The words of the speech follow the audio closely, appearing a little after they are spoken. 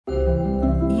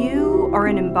are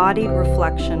an embodied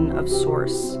reflection of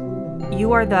Source.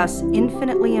 You are thus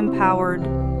infinitely empowered,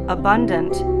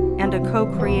 abundant, and a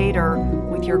co-creator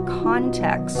with your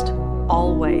context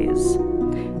always.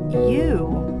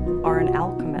 You are an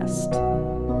alchemist.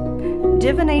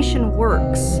 Divination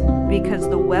works because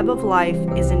the web of life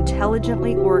is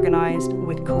intelligently organized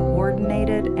with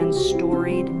coordinated and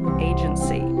storied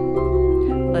agency.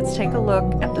 Let's take a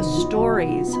look at the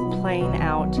stories playing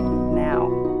out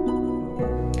now.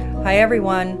 Hi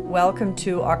everyone, welcome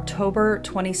to October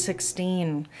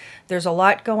 2016. There's a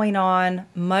lot going on,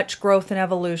 much growth and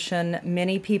evolution.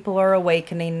 Many people are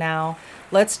awakening now.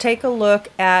 Let's take a look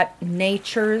at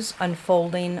nature's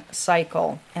unfolding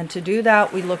cycle. And to do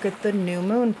that, we look at the new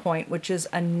moon point, which is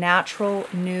a natural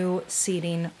new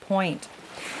seeding point.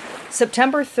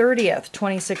 September 30th,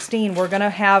 2016, we're going to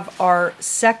have our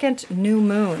second new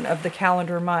moon of the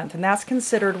calendar month, and that's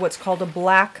considered what's called a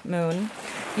black moon.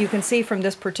 You can see from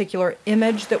this particular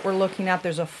image that we're looking at,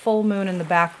 there's a full moon in the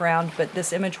background, but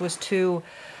this image was too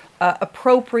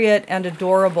appropriate and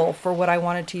adorable for what I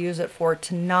wanted to use it for,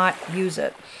 to not use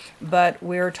it. But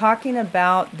we're talking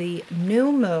about the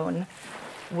new moon,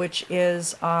 which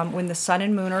is when the sun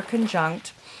and moon are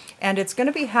conjunct, and it's going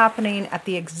to be happening at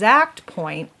the exact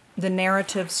point the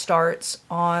narrative starts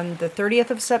on the 30th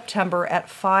of September at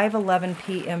 5:11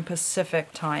 p.m.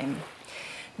 Pacific time.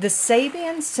 The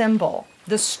Sabian Symbol,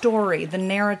 the story, the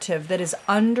narrative that is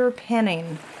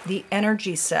underpinning the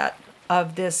energy set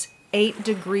of this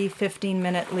 8-degree,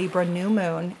 15-minute Libra new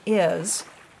moon is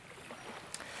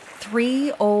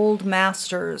 3 old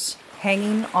masters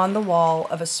hanging on the wall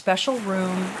of a special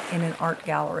room in an art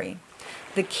gallery.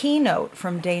 The keynote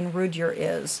from Dane Rudier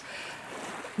is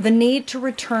the need to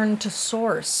return to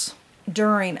source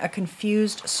during a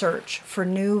confused search for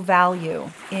new value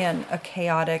in a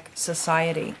chaotic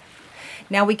society.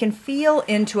 Now we can feel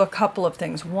into a couple of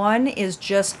things. One is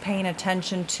just paying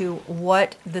attention to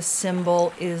what the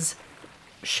symbol is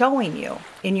showing you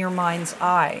in your mind's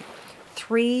eye.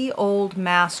 3 old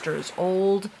masters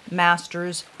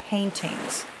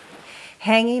paintings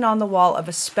hanging on the wall of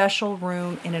a special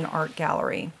room in an art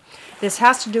gallery. This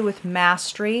has to do with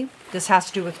mastery. This has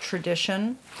to do with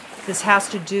tradition. This has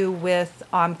to do with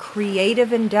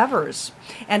creative endeavors.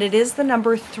 And it is the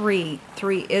number 3.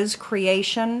 3 is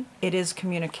creation, it is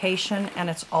communication, and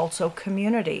it's also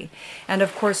community. And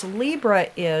of course, Libra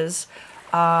is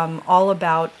all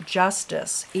about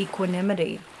justice,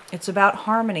 equanimity. It's about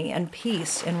harmony and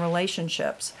peace in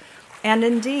relationships. And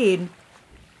indeed,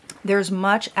 there's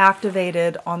much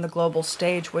activated on the global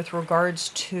stage with regards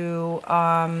to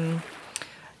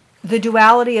the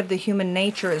duality of the human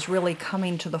nature is really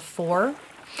coming to the fore.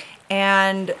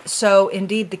 And so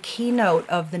indeed the keynote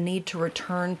of the need to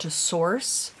return to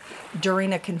source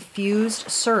during a confused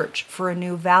search for a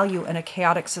new value in a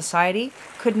chaotic society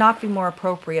could not be more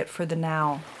appropriate for the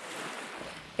now.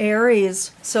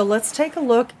 Aries, so let's take a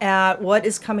look at what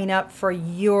is coming up for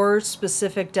your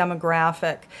specific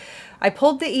demographic. I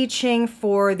pulled the I Ching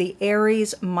for the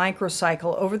Aries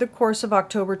microcycle over the course of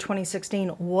October 2016.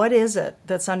 What is it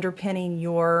that's underpinning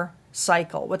your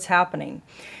cycle? What's happening?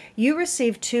 You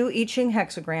received 2 I Ching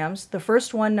hexagrams. The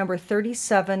first one, number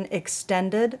 37,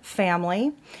 extended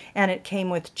family, and it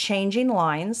came with changing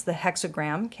lines. The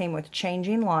hexagram came with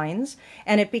changing lines,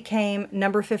 and it became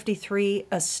number 53,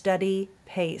 a steady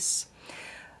pace.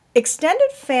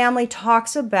 Extended family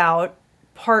talks about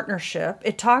partnership,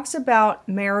 it talks about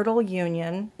marital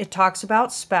union, it talks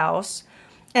about spouse,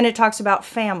 and it talks about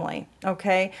family,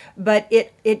 okay? But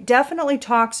it definitely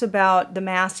talks about the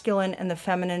masculine and the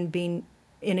feminine being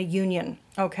in a union,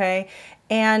 okay?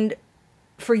 And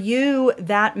for you,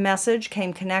 that message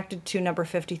came connected to number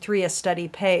 53, a steady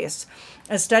pace.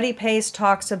 A steady pace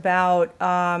talks about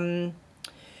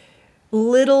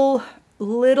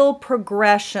little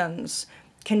progressions,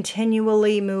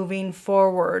 continually moving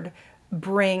forward,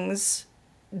 brings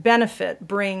benefit,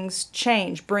 brings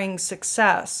change, brings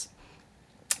success.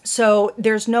 So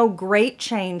there's no great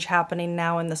change happening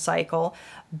now in the cycle,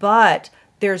 but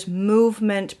there's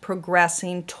movement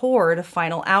progressing toward a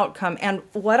final outcome. And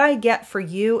what I get for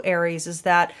you, Aries, is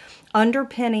that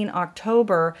underpinning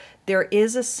October, there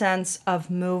is a sense of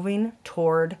moving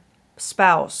toward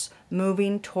spouse,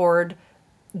 moving toward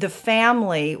the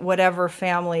family, whatever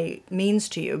family means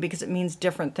to you, because it means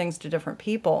different things to different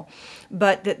people.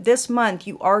 But that this month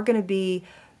you are going to be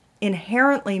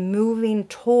inherently moving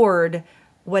toward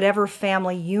whatever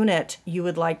family unit you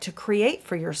would like to create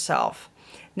for yourself.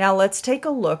 Now let's take a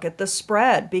look at the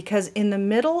spread, because in the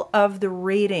middle of the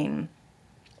reading,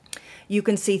 you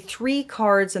can see 3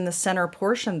 cards in the center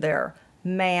portion there.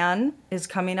 Man is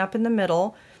coming up in the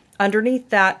middle. underneath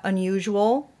that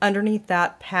unusual, underneath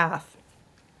that path.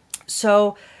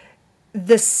 So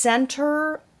the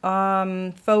center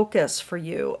focus for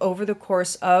you over the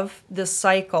course of this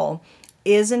cycle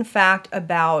is in fact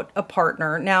about a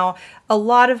partner. Now, a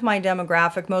lot of my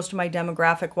demographic, most of my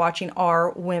demographic watching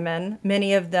are women,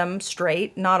 many of them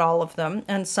straight, not all of them,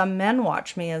 and some men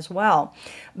watch me as well.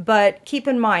 But keep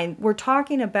in mind, we're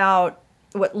talking about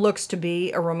what looks to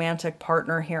be a romantic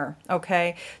partner here,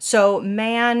 okay? So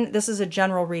man, this is a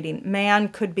general reading. Man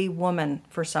could be woman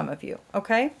for some of you,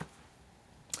 okay?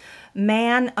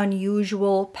 Man,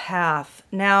 unusual path.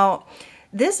 Now,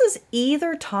 this is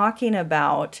either talking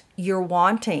about you're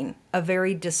wanting a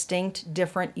very distinct,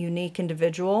 different, unique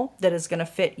individual that is going to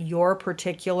fit your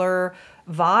particular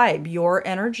vibe, your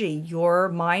energy, your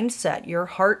mindset, your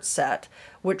heart set,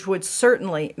 which would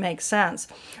certainly make sense.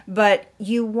 But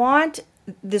you want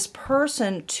this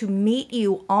person to meet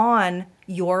you on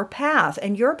your path,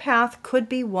 and your path could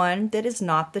be one that is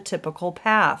not the typical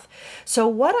path. So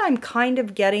what I'm kind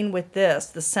of getting with this,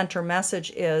 the center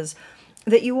message, is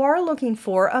that you are looking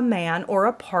for a man or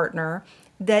a partner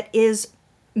that is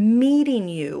meeting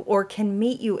you or can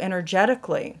meet you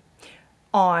energetically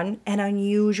on an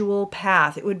unusual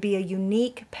path. It would be a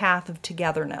unique path of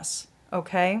togetherness,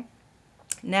 okay?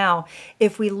 Now,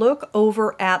 if we look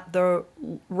over at the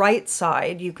right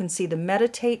side, you can see the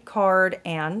meditate card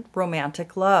and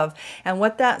romantic love. And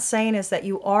what that's saying is that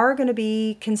you are going to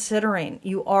be considering,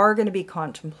 you are going to be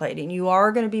contemplating, you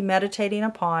are going to be meditating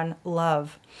upon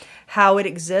love, how it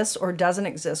exists or doesn't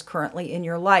exist currently in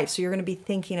your life. So you're going to be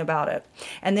thinking about it.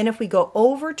 And then if we go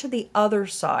over to the other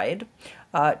side,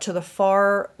 to the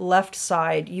far left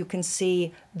side, you can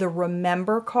see the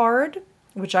remember card,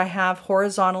 which I have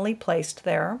horizontally placed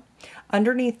there.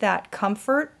 Underneath that,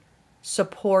 comfort,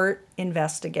 support,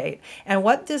 investigate. And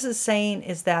what this is saying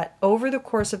is that over the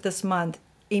course of this month,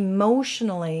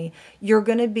 emotionally, you're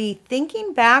going to be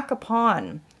thinking back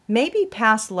upon maybe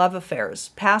past love affairs,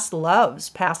 past loves,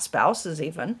 past spouses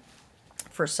even,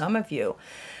 for some of you,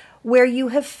 where you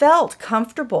have felt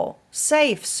comfortable,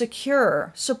 safe,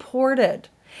 secure, supported.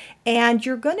 And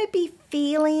you're going to be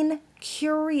feeling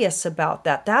curious about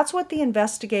that. That's what the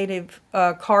investigative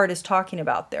card is talking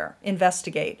about there.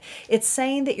 Investigate. It's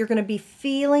saying that you're going to be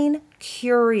feeling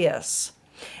curious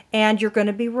and you're going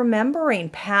to be remembering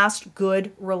past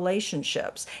good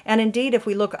relationships. And indeed, if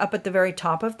we look up at the very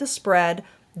top of the spread,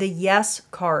 the yes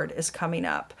card is coming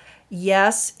up.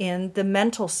 Yes, in the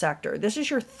mental sector. This is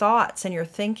your thoughts and your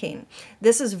thinking.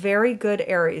 This is very good,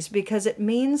 Aries, because it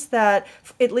means that,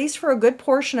 at least for a good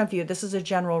portion of you, this is a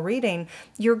general reading,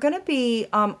 you're going to be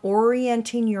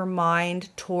orienting your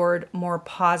mind toward more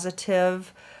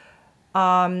positive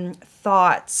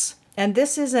thoughts. And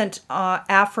this isn't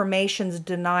affirmations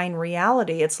denying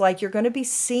reality. It's like you're going to be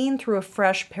seen through a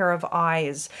fresh pair of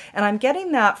eyes. And I'm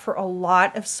getting that for a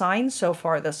lot of signs so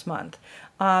far this month.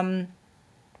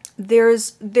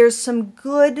 There's some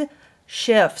good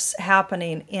shifts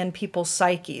happening in people's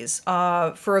psyches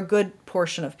for a good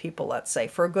portion of people, let's say,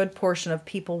 for a good portion of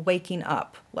people waking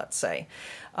up, let's say.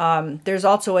 There's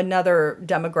also another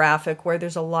demographic where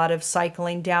there's a lot of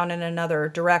cycling down in another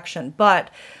direction. But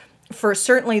for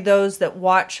certainly those that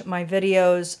watch my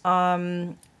videos,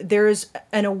 there's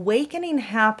an awakening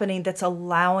happening that's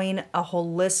allowing a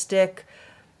holistic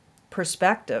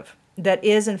perspective that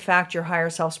is in fact your higher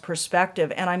self's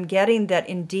perspective. And I'm getting that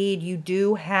indeed you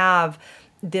do have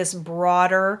this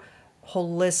broader,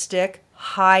 holistic,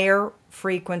 higher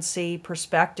frequency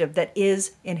perspective that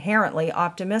is inherently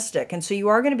optimistic. And so you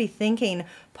are going to be thinking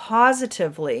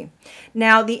positively.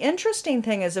 Now, the interesting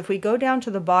thing is if we go down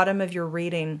to the bottom of your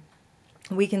reading,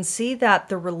 we can see that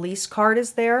the release card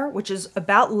is there, which is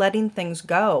about letting things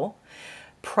go,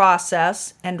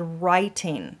 process, and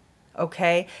writing.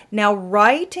 Okay, now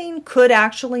writing could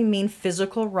actually mean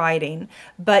physical writing,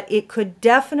 but it could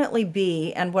definitely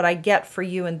be, and what I get for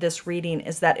you in this reading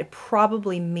is that it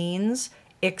probably means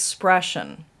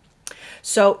expression.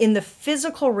 So in the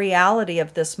physical reality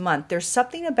of this month, there's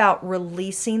something about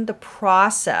releasing the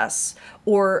process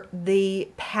or the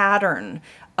pattern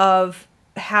of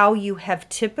how you have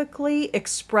typically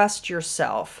expressed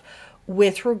yourself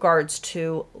with regards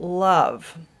to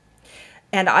love.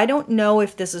 And I don't know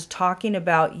if this is talking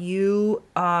about you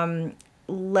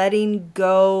letting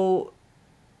go,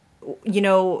 you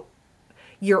know,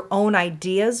 your own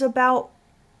ideas about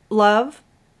love.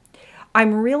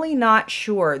 I'm really not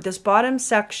sure. This bottom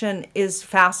section is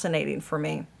fascinating for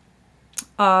me.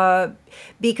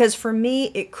 Because for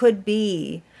me, it could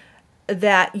be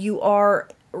that you are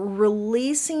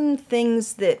releasing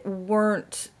things that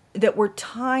were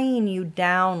tying you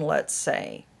down, let's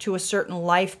say, to a certain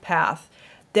life path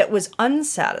that was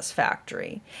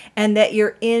unsatisfactory, and that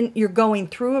you're going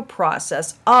through a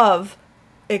process of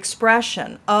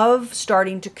expression, of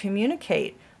starting to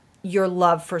communicate your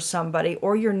love for somebody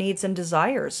or your needs and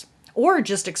desires, or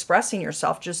just expressing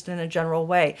yourself just in a general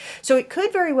way. So it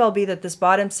could very well be that this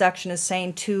bottom section is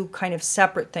saying two kind of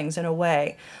separate things in a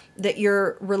way, that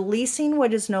you're releasing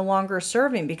what is no longer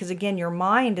serving, because again, your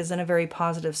mind is in a very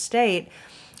positive state.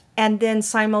 And then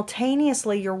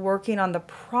simultaneously, you're working on the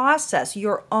process,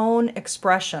 your own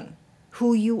expression,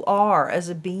 who you are as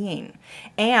a being,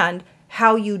 and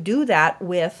how you do that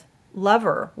with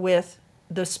lover, with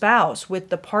the spouse, with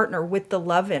the partner, with the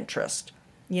love interest,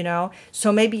 you know?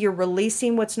 So maybe you're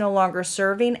releasing what's no longer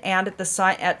serving, and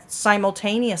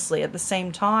simultaneously, at the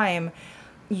same time,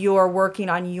 you're working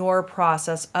on your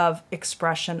process of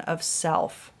expression of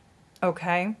self,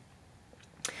 okay?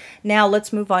 Now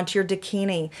let's move on to your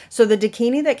Dakini. So the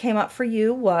Dakini that came up for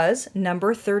you was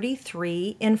number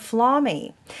 33,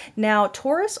 Inflami. Now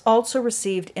Taurus also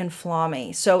received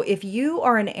Inflami. So if you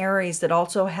are an Aries that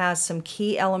also has some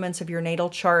key elements of your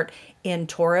natal chart in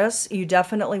Taurus, you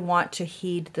definitely want to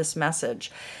heed this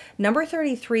message. Number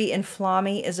 33,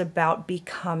 Inflami, is about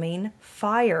becoming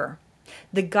fire.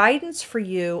 The guidance for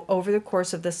you over the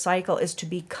course of the cycle is to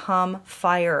become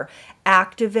fire.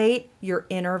 Activate your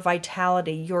inner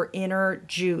vitality, your inner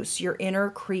juice, your inner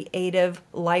creative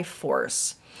life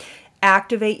force.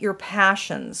 Activate your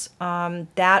passions,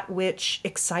 that which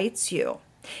excites you.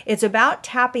 It's about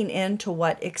tapping into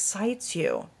what excites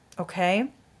you, okay?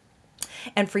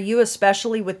 And for you,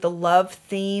 especially with the love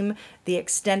theme, the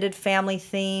extended family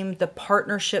theme, the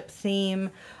partnership theme,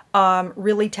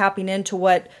 really tapping into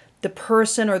what the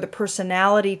person or the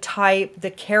personality type, the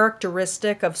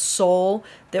characteristic of soul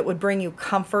that would bring you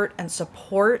comfort and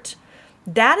support.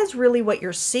 That is really what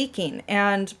you're seeking.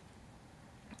 And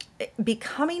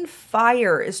becoming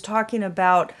fire is talking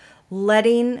about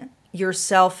letting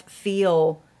yourself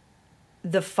feel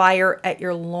the fire at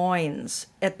your loins,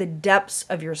 at the depths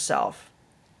of yourself.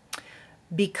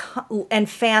 And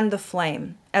fan the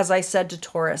flame. As I said to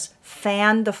Taurus,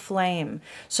 fan the flame.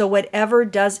 So whatever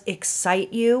does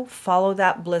excite you, follow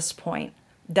that bliss point.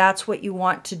 That's what you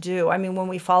want to do. I mean, when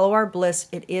we follow our bliss,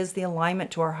 it is the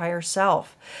alignment to our higher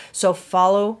self. So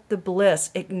follow the bliss,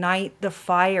 ignite the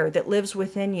fire that lives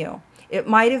within you. It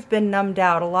might have been numbed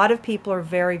out. A lot of people are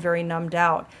very, very numbed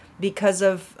out because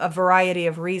of a variety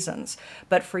of reasons.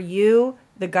 But for you,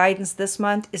 the guidance this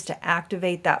month is to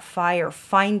activate that fire,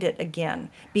 find it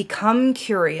again, become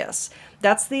curious.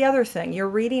 That's the other thing. Your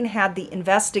reading had the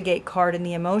investigate card in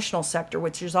the emotional sector,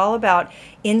 which is all about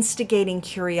instigating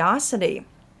curiosity,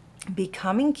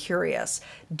 becoming curious.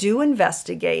 Do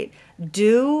investigate.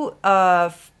 Do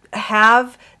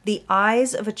have the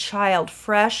eyes of a child,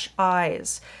 fresh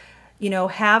eyes. You know,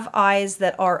 have eyes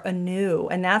that are anew.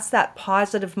 And that's that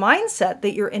positive mindset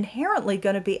that you're inherently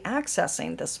going to be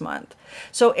accessing this month.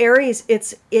 So Aries,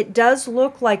 it does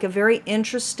look like a very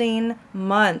interesting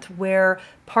month where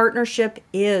partnership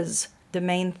is the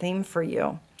main theme for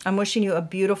you. I'm wishing you a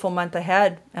beautiful month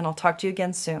ahead, and I'll talk to you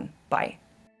again soon. Bye.